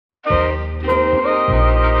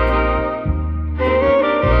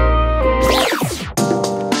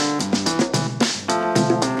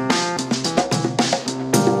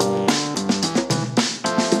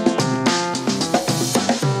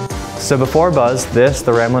So before Buzz,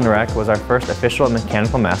 the Ramblin Wreck, was our first official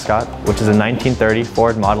mechanical Mascot, which is a 1930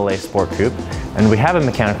 Ford Model A Sport Coupe. And we have a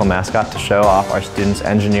mechanical Mascot to show off our students'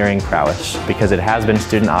 engineering prowess, because it has been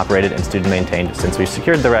student operated and student maintained since we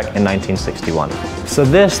secured the Wreck in 1961. So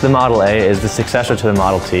the Model A, is the successor to the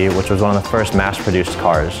Model T, which was one of the first mass-produced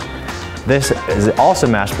cars. This is also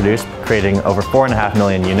mass-produced, creating over 4.5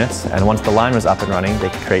 million units, and once the line was up and running, they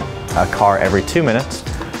could create a car every 2 minutes.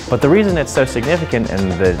 But the reason it's so significant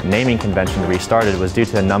and the naming convention restarted was due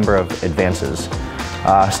to a number of advances.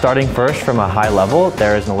 Starting first from a high level,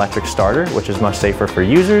 there is an electric starter, which is much safer for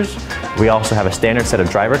users. We also have a standard set of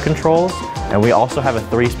driver controls, and we also have a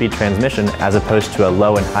 3-speed transmission as opposed to a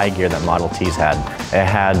low and high gear that Model Ts had. It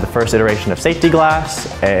had the first iteration of safety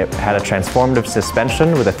glass, it had a transformative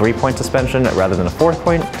suspension with a 3-point suspension rather than a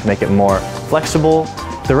 4-point to make it more flexible.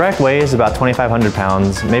 The Wreck weighs about 2,500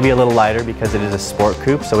 pounds, maybe a little lighter because it is a sport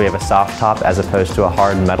coupe, so we have a soft top as opposed to a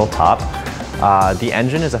hard metal top. The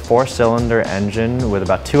engine is a 4-cylinder engine with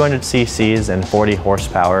about 200 cc's and 40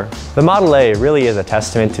 horsepower. The Model A really is a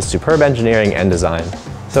testament to superb engineering and design,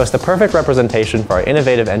 so it's the perfect representation for our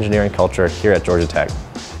innovative engineering culture here at Georgia Tech.